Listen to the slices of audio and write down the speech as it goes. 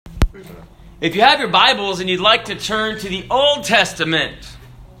If you have your Bibles and you'd like to turn to the Old Testament,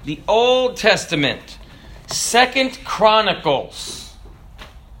 2 Chronicles.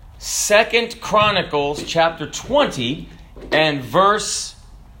 2 Chronicles chapter 20 and verse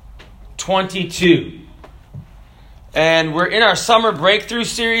 22. And we're in our summer breakthrough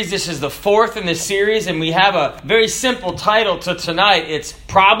series. This is the fourth in the series, and we have a very simple title to tonight. It's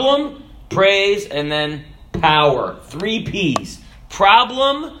Problem, Praise, and then Power. 3 P's.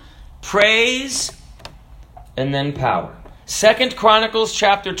 Problem, Praise, and then Power. 2 Chronicles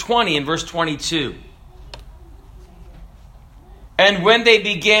chapter 20 and verse 22. And when they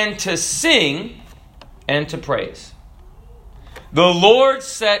began to sing and to praise, the Lord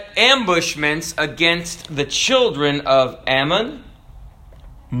set ambushments against the children of Ammon,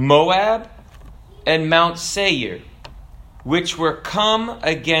 Moab, and Mount Seir, which were come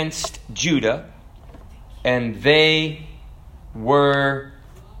against Judah, and they were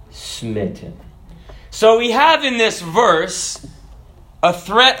smitten. So we have in this verse a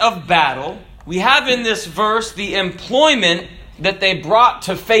threat of battle. We have in this verse the employment that they brought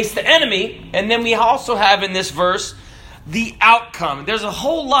to face the enemy. And then we also have in this verse the outcome. There's a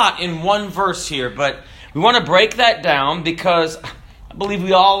whole lot in one verse here, but we want to break that down because I believe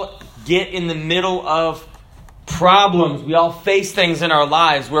we all get in the middle of problems. We all face things in our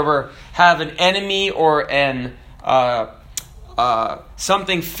lives where we have an enemy or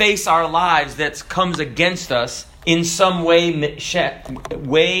something face our lives that comes against us in some way,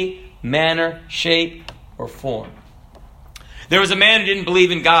 manner, shape, or form. There was a man who didn't believe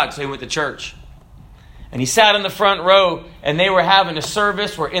in God, so he went to church. And he sat in the front row, and they were having a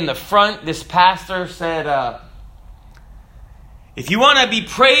service where in the front, this pastor said, if you want to be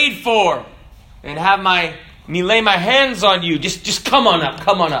prayed for and have me lay my hands on you, just come on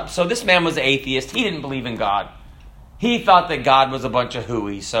up. So this man was an atheist. He didn't believe in God. He thought that God was a bunch of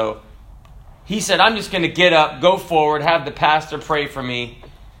hooey. So he said, I'm just going to get up, go forward, have the pastor pray for me.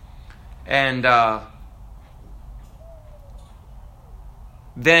 And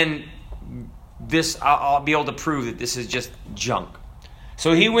then I'll be able to prove that this is just junk.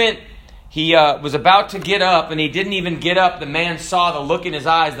 So he was about to get up, and he didn't even get up. The man saw the look in his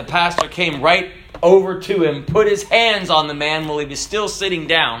eyes. The pastor came right over to him, put his hands on the man while he was still sitting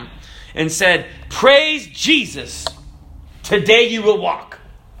down, and said, "Praise Jesus. Today you will walk."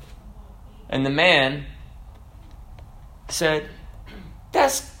 And the man said,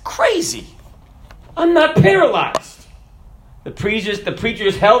 "That's crazy. I'm not paralyzed." The preacher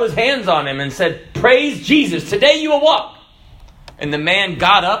just held his hands on him and said, "Praise Jesus. Today you will walk." And the man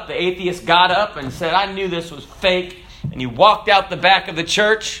got up, the atheist got up and said, "I knew this was fake." And he walked out the back of the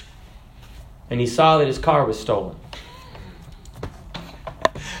church and he saw that his car was stolen.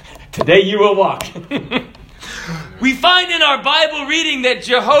 Today you will walk. We find in our Bible reading that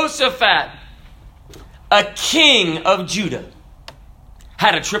Jehoshaphat, a king of Judah,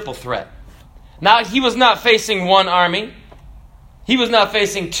 had a triple threat. Now, he was not facing one army. He was not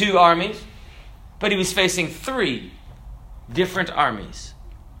facing 2 armies. But he was facing 3 different armies.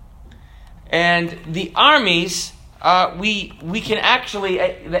 And the armies, we can actually,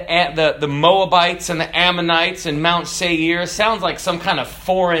 the Moabites and the Ammonites and Mount Seir, sounds like some kind of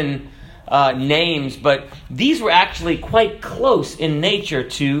foreign names, but these were actually quite close in nature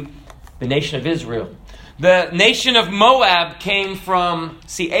to the nation of Israel. The nation of Moab came from,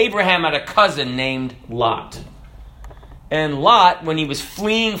 Abraham had a cousin named Lot. And Lot, when he was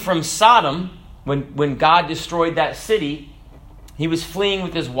fleeing from Sodom, when God destroyed that city, he was fleeing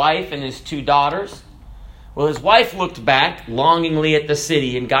with his wife and his 2 daughters. Well, his wife looked back longingly at the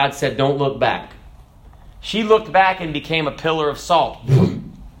city, and God said, "Don't look back." She looked back and became a pillar of salt.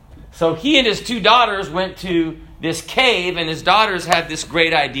 So he and his 2 daughters went to this cave, and his daughters had this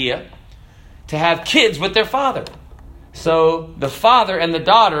great idea to have kids with their father. So the father and the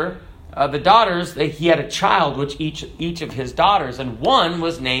daughters, he had a child with each of his daughters, and one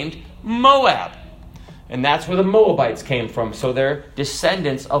was named Moab. And that's where the Moabites came from. So they're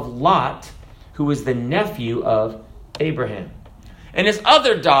descendants of Lot, who was the nephew of Abraham. And his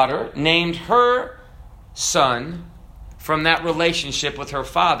other daughter named her son from that relationship with her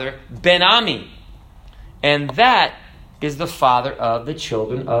father, Ben-Ami. And that is the father of the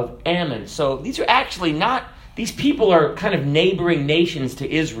children of Ammon. So these are actually not, these people are kind of neighboring nations to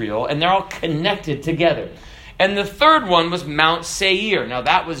Israel, and they're all connected together. And the third one was Mount Seir. Now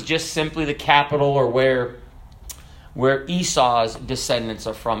that was just simply the capital, or where Esau's descendants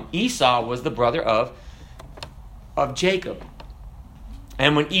are from. Esau was the brother of Jacob.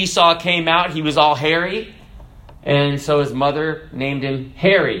 And when Esau came out, he was all hairy. And so his mother named him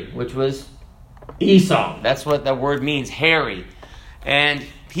Hairy, which was Esau. That's what that word means, hairy. And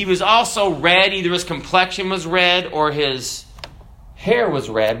he was also red. Either his complexion was red or his hair was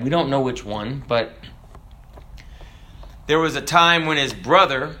red. We don't know which one, but there was a time when his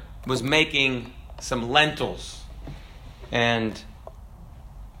brother was making some lentils, and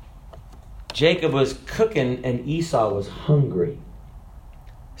Jacob was cooking and Esau was hungry.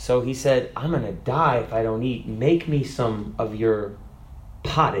 So he said, I'm going to die if I don't eat. Make me some of your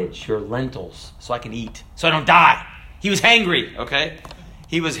pottage, your lentils, so I can eat, so I don't die. He was hangry, okay?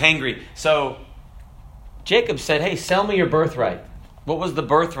 He was hangry. So Jacob said, hey, sell me your birthright. What was the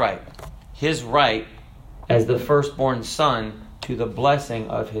birthright? His right as the firstborn son to the blessing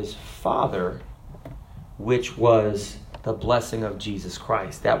of his father, which was the blessing of Jesus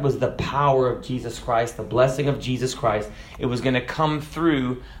Christ. That was the power of Jesus Christ, the blessing of Jesus Christ. It was going to come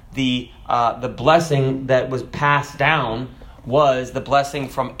through the blessing that was passed down was the blessing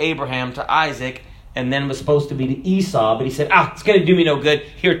from Abraham to Isaac, and then was supposed to be to Esau, but he said, it's going to do me no good.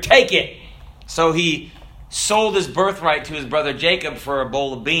 Here, take it. So he sold his birthright to his brother Jacob for a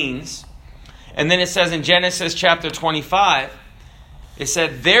bowl of beans. And then it says in Genesis chapter 25, it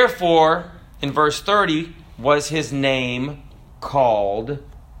said, therefore, in verse 30, was his name called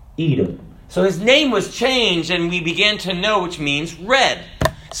Edom. So his name was changed, and we began to know, which means red.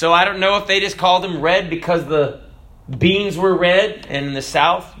 So I don't know if they just called him red because the beans were red, and in the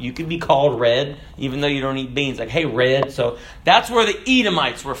South, you could be called red, even though you don't eat beans. Like, hey, red. So that's where the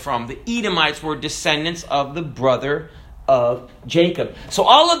Edomites were from. The Edomites were descendants of the brother of Jacob. So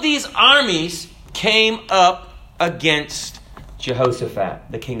all of these armies came up against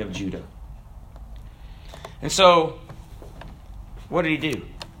Jehoshaphat, the king of Judah. And so, what did he do?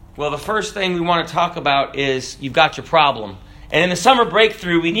 Well, the first thing we want to talk about is you've got your problem. And in the summer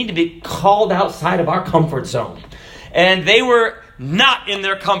breakthrough, we need to be called outside of our comfort zone. And they were not in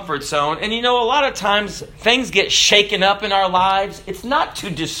their comfort zone. And you know, a lot of times things get shaken up in our lives. It's not to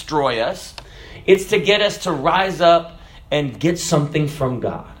destroy us. It's to get us to rise up and get something from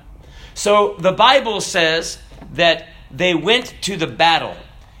God. So the Bible says that they went to the battle.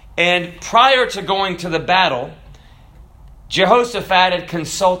 And prior to going to the battle, Jehoshaphat had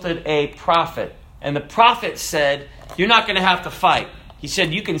consulted a prophet. And the prophet said, you're not going to have to fight. He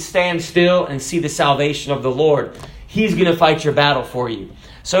said, you can stand still and see the salvation of the Lord. He's going to fight your battle for you.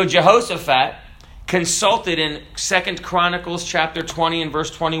 So Jehoshaphat consulted in 2 Chronicles chapter 20 and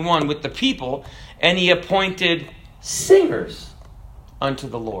verse 21 with the people, and he appointed singers unto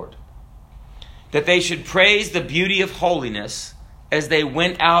the Lord, that they should praise the beauty of holiness as they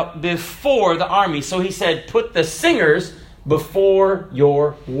went out before the army. So he said, put the singers before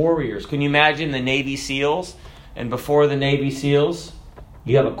your warriors. Can you imagine the Navy SEALs? And before the Navy SEALs,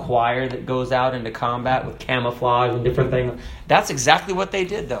 you have a choir that goes out into combat with camouflage and different things. That's exactly what they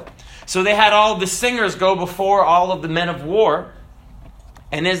did, though. So they had all the singers go before all of the men of war.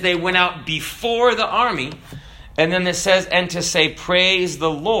 And as they went out before the army, and then it says, and to say, praise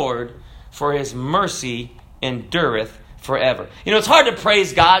the Lord, for his mercy endureth forever. You know, it's hard to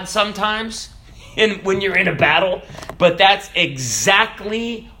praise God sometimes when you're in a battle, but that's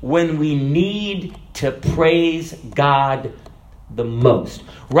exactly when we need to praise God the most.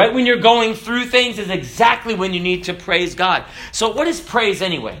 Right when you're going through things is exactly when you need to praise God. So what is praise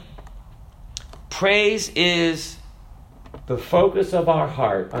anyway? Praise is the focus of our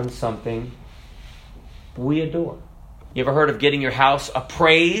heart on something we adore. You ever heard of getting your house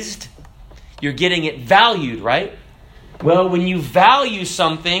appraised? You're getting it valued, right? Well, when you value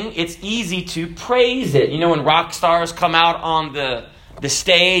something, it's easy to praise it. You know, when rock stars come out on the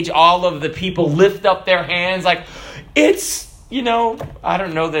stage, all of the people lift up their hands like, it's, you know, I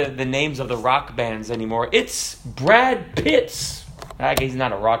don't know the names of the rock bands anymore. It's Brad Pitt's. He's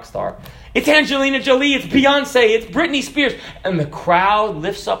not a rock star. It's Angelina Jolie. It's Beyonce. It's Britney Spears. And the crowd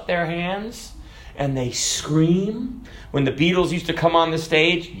lifts up their hands and they scream. When the Beatles used to come on the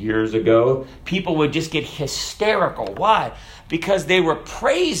stage years ago, people would just get hysterical. Why? Because they were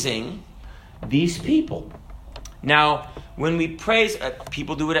praising these people. Now, when we praise,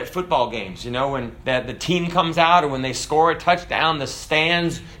 people do it at football games. You know, when the team comes out or when they score a touchdown, the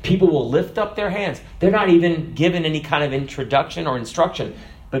stands, people will lift up their hands. They're not even given any kind of introduction or instruction.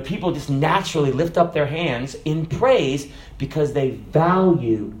 But people just naturally lift up their hands in praise because they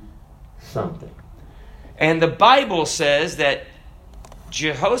value something. And the Bible says that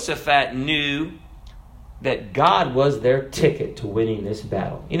Jehoshaphat knew that God was their ticket to winning this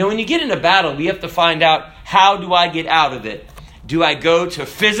battle. You know, when you get in a battle, we have to find out, how do I get out of it? Do I go to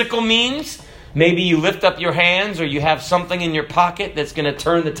physical means? Maybe you lift up your hands or you have something in your pocket that's going to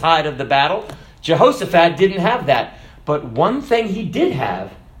turn the tide of the battle. Jehoshaphat didn't have that. But one thing he did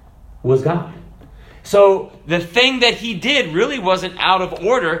have was God. So the thing that he did really wasn't out of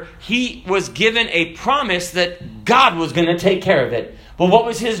order. He was given a promise that God was going to take care of it. Well, what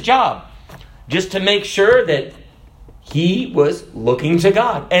was his job? Just to make sure that he was looking to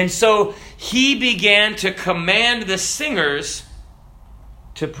God. And so he began to command the singers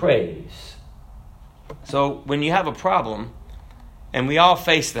to praise. So when you have a problem, and we all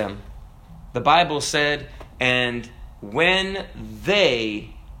face them, the Bible said, and when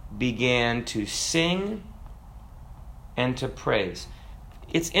they began to sing and to praise.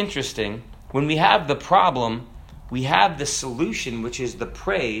 It's interesting. When we have the problem, we have the solution, which is the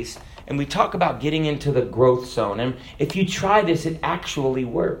praise, and we talk about getting into the growth zone. And if you try this, it actually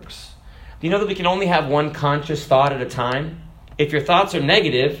works. Do you know that we can only have one conscious thought at a time? If your thoughts are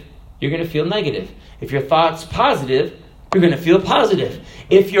negative, you're going to feel negative. If your thoughts positive, you're going to feel positive.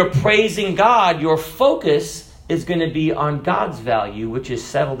 If you're praising God, your focus is going to be on God's value, which is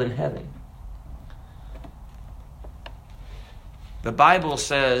settled in heaven. The Bible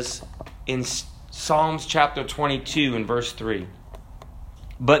says in Psalms chapter 22 and verse 3,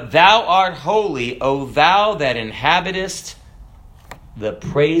 "But thou art holy, O thou that inhabitest the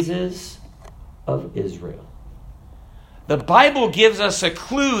praises of Israel." The Bible gives us a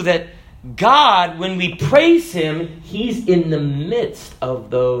clue that God, when we praise him, he's in the midst of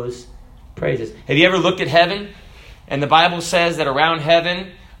those praises. Have you ever looked at heaven? And the Bible says that around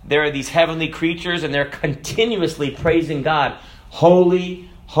heaven, there are these heavenly creatures and they're continuously praising God. Holy,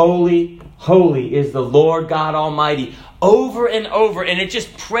 holy, holy is the Lord God Almighty. Over and over. And it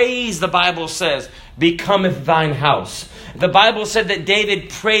just praise, the Bible says, becometh thine house. The Bible said that David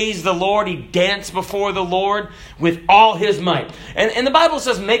praised the Lord. He danced before the Lord with all his might. And the Bible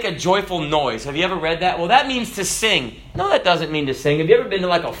says make a joyful noise. Have you ever read that? Well, that means to sing. No, that doesn't mean to sing. Have you ever been to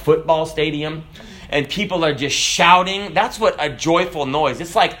like a football stadium and people are just shouting? That's what a joyful noise.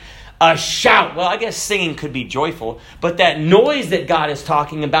 It's like a shout. Well, I guess singing could be joyful, but that noise that God is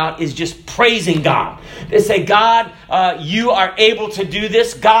talking about is just praising God. They say, God, you are able to do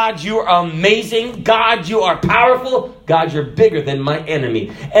this. God, you are amazing. God, you are powerful. God, you're bigger than my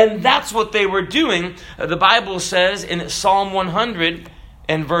enemy. And that's what they were doing. The Bible says in Psalm 100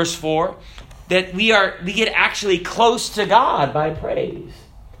 and verse 4 that we get actually close to God by praise.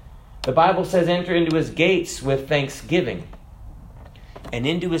 The Bible says, enter into his gates with thanksgiving and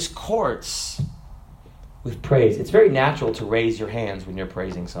into his courts with praise. It's very natural to raise your hands when you're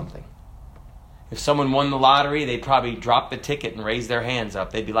praising something. If someone won the lottery, they'd probably drop the ticket and raise their hands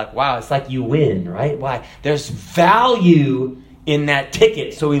up. They'd be like, wow, it's like you win, right? Why? There's value in that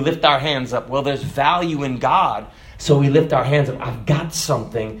ticket, so we lift our hands up. Well, there's value in God, so we lift our hands up. I've got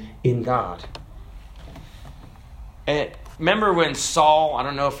something in God. And remember when Saul, I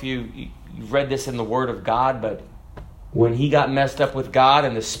don't know if you've read this in the Word of God, but when he got messed up with God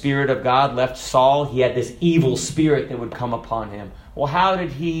and the Spirit of God left Saul, he had this evil spirit that would come upon him. Well, how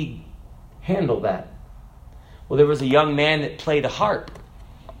did he handle that? Well, there was a young man that played a harp.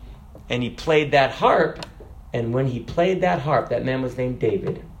 And he played that harp. And when he played that harp, that man was named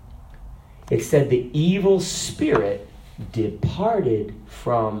David. It said the evil spirit departed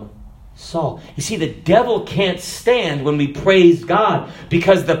from Saul. You see, the devil can't stand when we praise God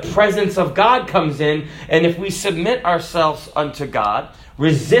because the presence of God comes in. And if we submit ourselves unto God,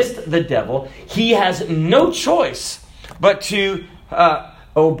 resist the devil, he has no choice but to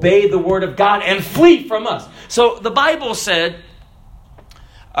obey the word of God and flee from us. So the Bible said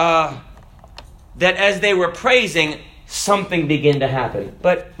that as they were praising, something began to happen.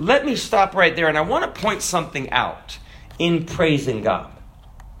 But let me stop right there, and I want to point something out in praising God.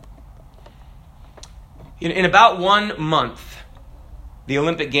 In about 1 month, the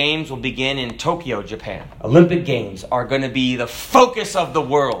Olympic Games will begin in Tokyo, Japan. Olympic Games are going to be the focus of the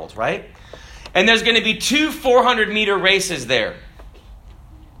world, right? And there's going to be 2 400-meter races there.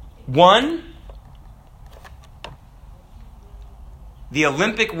 One, the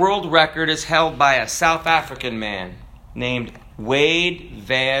Olympic world record is held by a South African man named Wade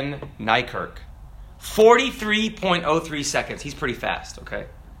van Niekerk. 43.03 seconds. He's pretty fast, okay?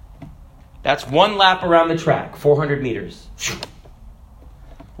 That's 1 lap around the track, 400 meters.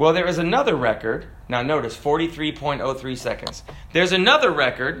 Well, there is another record. Now notice, 43.03 seconds. There's another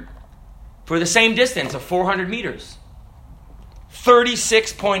record for the same distance of 400 meters.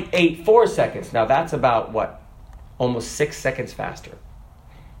 36.84 seconds. Now that's about what? Almost 6 seconds faster.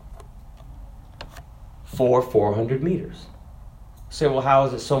 For 400 meters. You say, well, how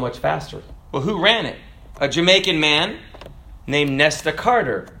is it so much faster? Well, who ran it? A Jamaican man named Nesta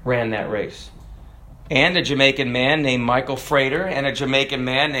Carter ran that race. And a Jamaican man named Michael Frater, and a Jamaican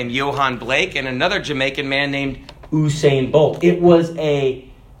man named Johan Blake, and another Jamaican man named Usain Bolt. It was a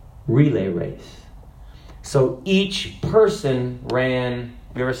relay race. So each person ran,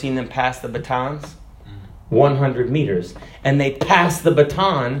 you ever seen them pass the batons? 100 meters. And they passed the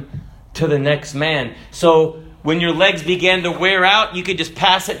baton to the next man. So when your legs began to wear out, you could just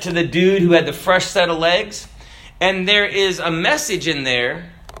pass it to the dude who had the fresh set of legs. And there is a message in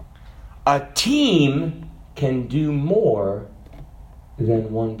there. A team can do more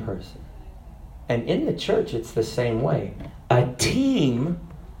than one person. And in the church, it's the same way. A team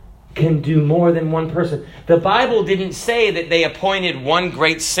can do more than one person. The Bible didn't say that they appointed one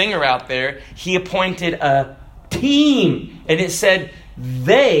great singer out there. He appointed a team. And it said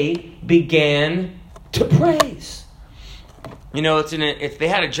they began to praise. You know, if they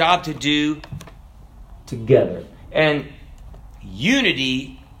had a job to do together. And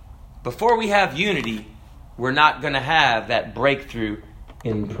unity, before we have unity, we're not going to have that breakthrough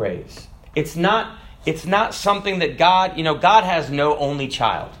in praise. It's not something that God has no only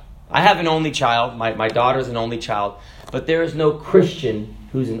child. I have an only child. My daughter's an only child. But there is no Christian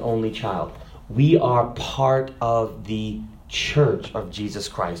who's an only child. We are part of the church of Jesus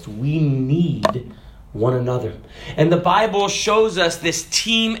Christ. We need one another. And the Bible shows us this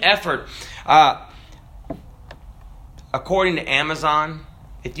team effort. According to Amazon,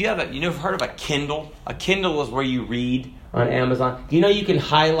 if you ever heard of a Kindle? A Kindle is where you read on Amazon. Do you know you can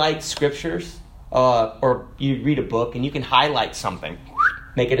highlight scriptures? Or you read a book and you can highlight something,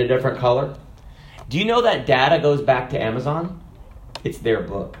 make it a different color. Do you know that data goes back to Amazon? It's their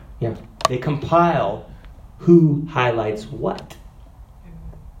book. Yeah. They compile who highlights what.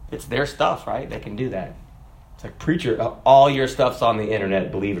 It's their stuff, right? They can do that. It's like, preacher, all your stuff's on the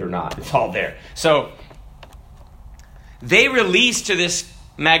internet, believe it or not. It's all there. So they released to this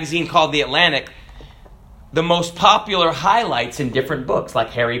magazine called The Atlantic the most popular highlights in different books,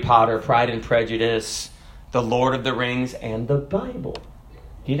 like Harry Potter, Pride and Prejudice, The Lord of the Rings, and the Bible.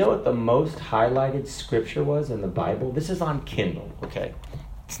 Do you know what the most highlighted scripture was in the Bible? This is on Kindle, okay?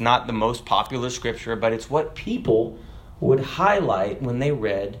 It's not the most popular scripture, but it's what people would highlight when they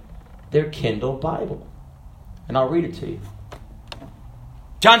read their Kindle Bible. And I'll read it to you.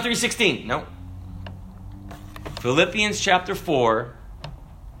 John 3:16. No. Philippians chapter 4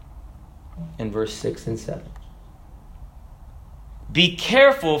 and verse 6 and 7. Be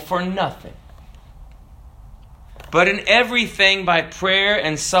careful for nothing, but in everything by prayer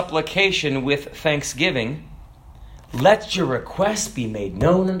and supplication with thanksgiving, let your requests be made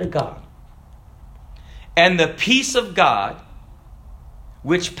known unto God. And the peace of God,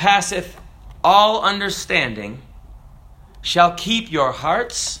 which passeth all understanding, shall keep your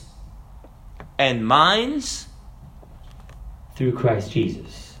hearts and minds through Christ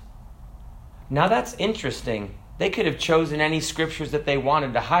Jesus. Now that's interesting. They could have chosen any scriptures that they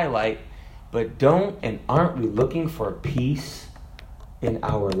wanted to highlight, but aren't we looking for peace in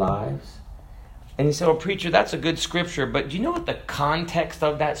our lives? And you say, well, preacher, that's a good scripture, but do you know what the context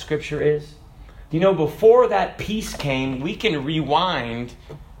of that scripture is? Do you know, before that peace came, we can rewind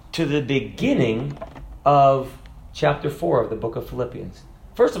to the beginning of chapter 4 of the book of Philippians.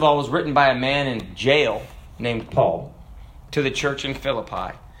 First of all, it was written by a man in jail named Paul to the church in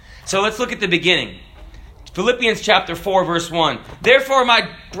Philippi. So let's look at the beginning. Philippians chapter 4, verse 1. Therefore, my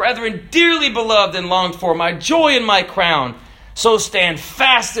brethren, dearly beloved and longed for, my joy and my crown, so stand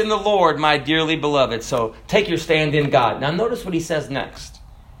fast in the Lord, my dearly beloved. So take your stand in God. Now notice what he says next.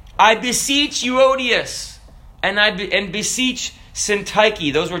 I beseech Euodias and beseech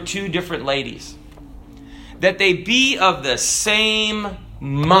Syntyche. Those were two different ladies. That they be of the same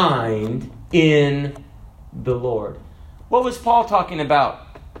mind in the Lord. What was Paul talking about?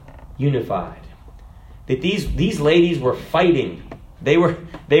 Unified. That these ladies were fighting. They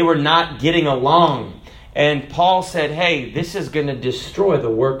were not getting along. And Paul said, hey, this is going to destroy the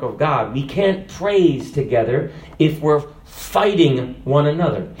work of God. We can't praise together if we're fighting one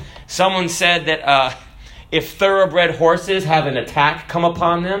another. Someone said that if thoroughbred horses have an attack come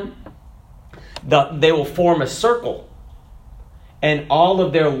upon them, they will form a circle. And all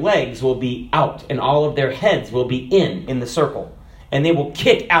of their legs will be out. And all of their heads will be in the circle. And they will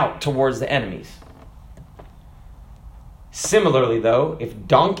kick out towards the enemies. Similarly, though, if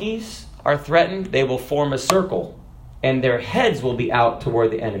donkeys are threatened, they will form a circle. And their heads will be out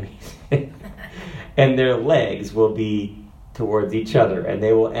toward the enemies. And their legs will be towards each other. And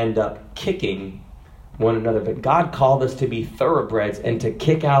they will end up kicking one another. But God called us to be thoroughbreds and to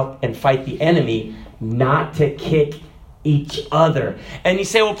kick out and fight the enemy, not to kick each other. And you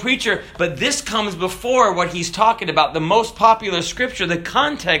say, well, preacher, but this comes before what he's talking about. The most popular scripture, the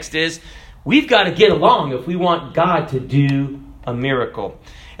context is, we've got to get along if we want God to do a miracle.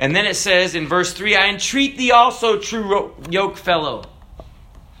 And then it says in verse 3, I entreat thee also, true yoke fellow.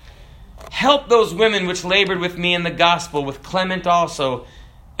 help those women which labored with me in the gospel, with Clement also,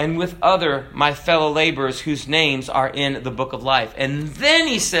 and with other my fellow laborers whose names are in the book of life. And then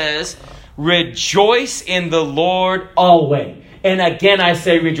he says, rejoice in the Lord always. And again, I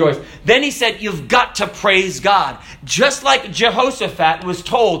say rejoice. Then he said, you've got to praise God. Just like Jehoshaphat was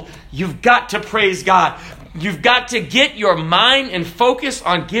told, you've got to praise God. You've got to get your mind and focus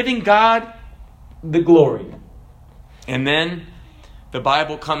on giving God the glory. And then the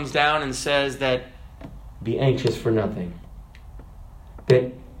Bible comes down and says that be anxious for nothing.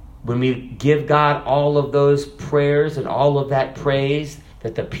 That when we give God all of those prayers and all of that praise,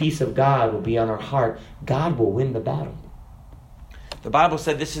 that the peace of God will be on our heart. God will win the battle. The Bible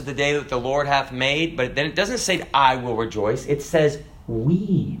said this is the day that the Lord hath made, but then it doesn't say I will rejoice. It says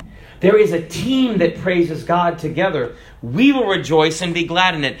we. There is a team that praises God together. We will rejoice and be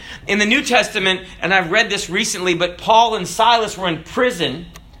glad in it. In the New Testament, and I've read this recently, but Paul and Silas were in prison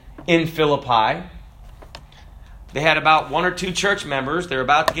in Philippi. They had about 1 or 2 church members. They're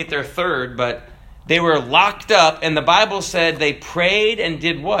about to get their third, but they were locked up, and the Bible said they prayed and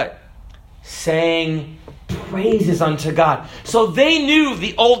did what? Sang praises unto God. So they knew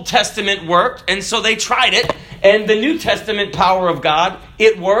the Old Testament worked, and so they tried it. And the New Testament power of God,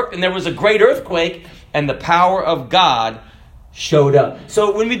 it worked, and there was a great earthquake, and the power of God showed up.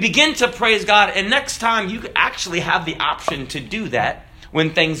 So when we begin to praise God, and next time you actually have the option to do that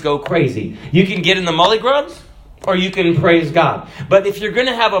when things go crazy. You can get in the mully grubs, or you can praise God. But if you're going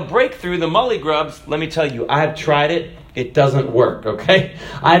to have a breakthrough, the mully grubs, let me tell you, I've tried it. It doesn't work, okay?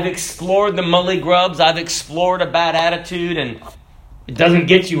 I've explored the mully grubs. I've explored a bad attitude, and it doesn't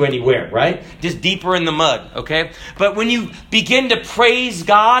get you anywhere, right? Just deeper in the mud, okay? But when you begin to praise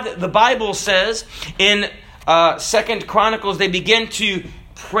God, the Bible says in 2 Chronicles, they begin to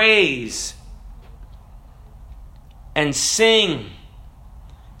praise and sing.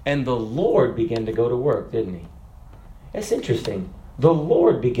 And the Lord began to go to work, didn't he? It's interesting. The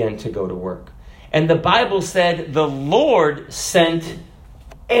Lord began to go to work. And the Bible said the Lord sent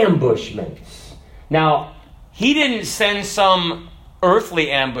ambushments. Now, he didn't send some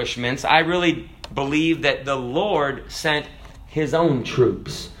earthly ambushments. I really believe that the Lord sent his own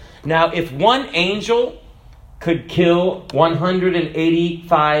troops. Now, if one angel could kill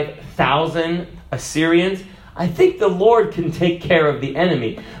 185,000 Assyrians, I think the Lord can take care of the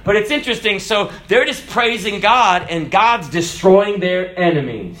enemy. But it's interesting. So they're just praising God, and God's destroying their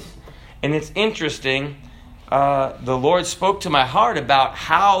enemies. And it's interesting, the Lord spoke to my heart about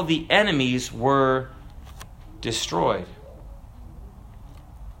how the enemies were destroyed.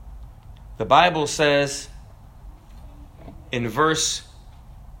 The Bible says in verse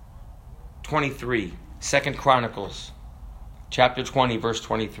 23, 2 Chronicles, chapter 20, verse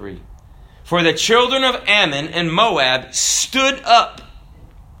 23. For the children of Ammon and Moab stood up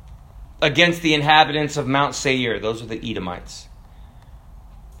against the inhabitants of Mount Seir. Those are the Edomites.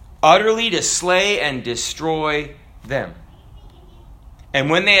 Utterly to slay and destroy them. And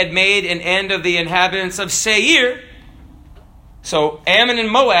when they had made an end of the inhabitants of Seir, so Ammon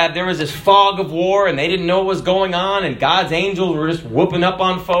and Moab, there was this fog of war, and they didn't know what was going on, and God's angels were just whooping up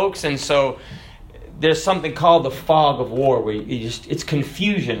on folks, and so there's something called the fog of war, where it's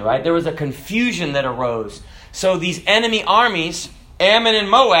confusion, right? There was a confusion that arose. So these enemy armies, Ammon and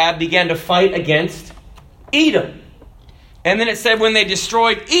Moab, began to fight against Edom. And then it said when they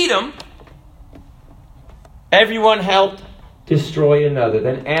destroyed Edom, everyone helped destroy another.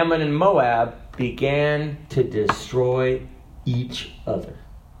 Then Ammon and Moab began to destroy each other.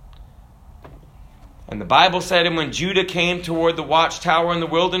 And the Bible said, and when Judah came toward the watchtower in the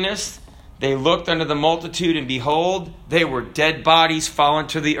wilderness, they looked unto the multitude, and behold, they were dead bodies fallen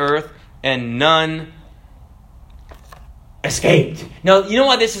to the earth, and none escaped. Now, you know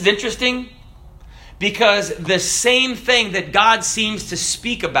why this is interesting? Because the same thing that God seems to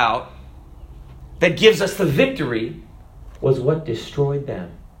speak about that gives us the victory was what destroyed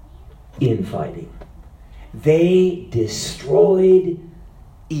them: infighting. They destroyed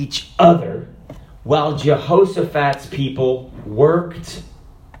each other while Jehoshaphat's people worked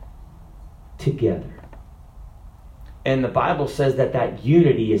together. And the Bible says that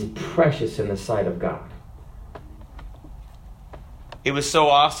unity is precious in the sight of God. It was so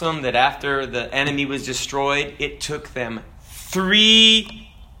awesome that after the enemy was destroyed, it took them 3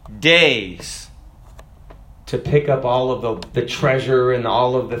 days to pick up all of the treasure and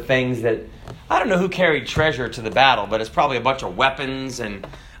all of the things that... I don't know who carried treasure to the battle, but it's probably a bunch of weapons, and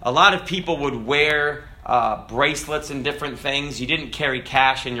a lot of people would wear bracelets and different things. You didn't carry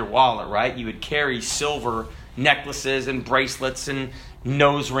cash in your wallet, right? You would carry silver necklaces and bracelets and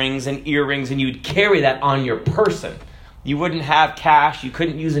nose rings and earrings, and you'd carry that on your person. You wouldn't have cash. You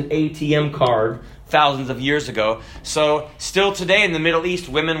couldn't use an ATM card thousands of years ago. So still today in the Middle East,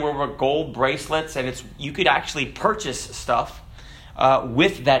 women wear gold bracelets, and you could actually purchase stuff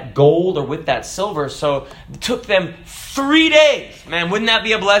with that gold or with that silver. So it took them 3 days. Man, wouldn't that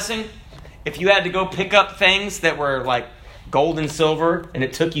be a blessing? If you had to go pick up things that were like gold and silver, and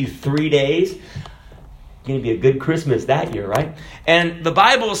it took you 3 days, going to be a good Christmas that year, right? And the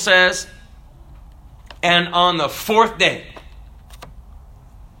Bible says, and on the 4th day,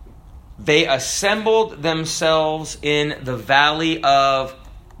 they assembled themselves in the valley of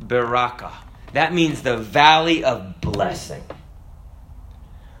Berakah. That means the valley of blessing.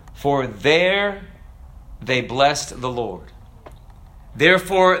 For there they blessed the Lord.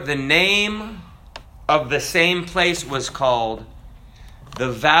 Therefore, the name of the same place was called the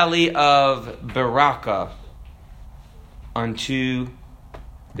Valley of Berakah unto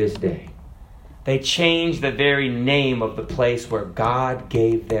this day. They changed the very name of the place where God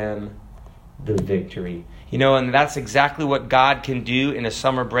gave them the victory. You know, and that's exactly what God can do in a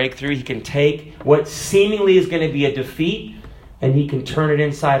summer breakthrough. He can take what seemingly is going to be a defeat, and He can turn it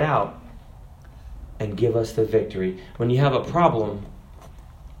inside out and give us the victory. When you have a problem,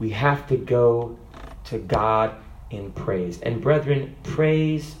 we have to go to God in praise. And brethren,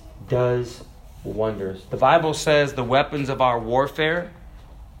 praise does wonders. The Bible says the weapons of our warfare,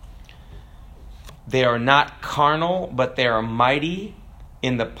 they are not carnal, but they are mighty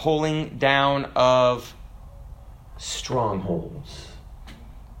in the pulling down of strongholds.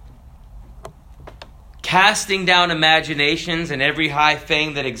 Casting down imaginations and every high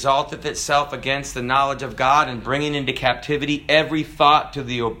thing that exalteth itself against the knowledge of God, and bringing into captivity every thought to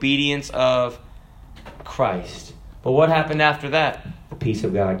the obedience of Christ. But what happened after that? The peace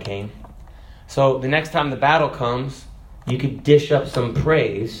of God came. So the next time the battle comes, you could dish up some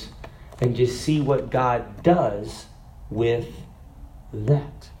praise and just see what God does with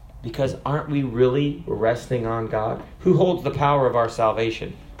that. Because aren't we really resting on God? Who holds the power of our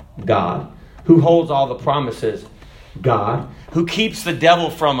salvation? God. Who holds all the promises? God. Who keeps the devil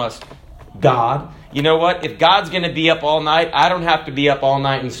from us? God. You know what? If God's going to be up all night, I don't have to be up all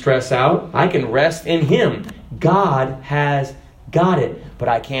night and stress out. I can rest in Him. God has got it. But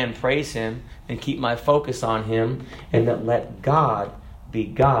I can praise Him and keep my focus on Him, and then let God be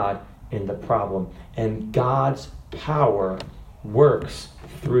God in the problem. And God's power works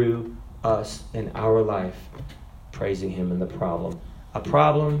through us in our life, praising Him in the problem. A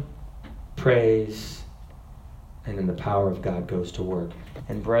problem, praise, and then the power of God goes to work.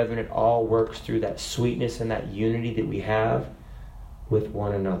 And brethren, it all works through that sweetness and that unity that we have with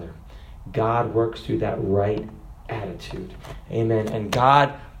one another. God works through that right attitude. Amen. And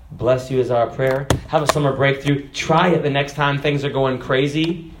God bless you is our prayer. Have a summer breakthrough. Try it the next time things are going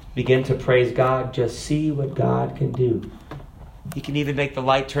crazy. Begin to praise God. Just see what God can do. He can even make the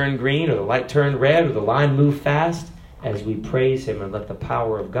light turn green, or the light turn red, or the line move fast as we praise Him and let the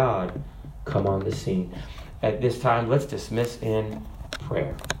power of God come on the scene. At this time, let's dismiss in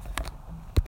prayer.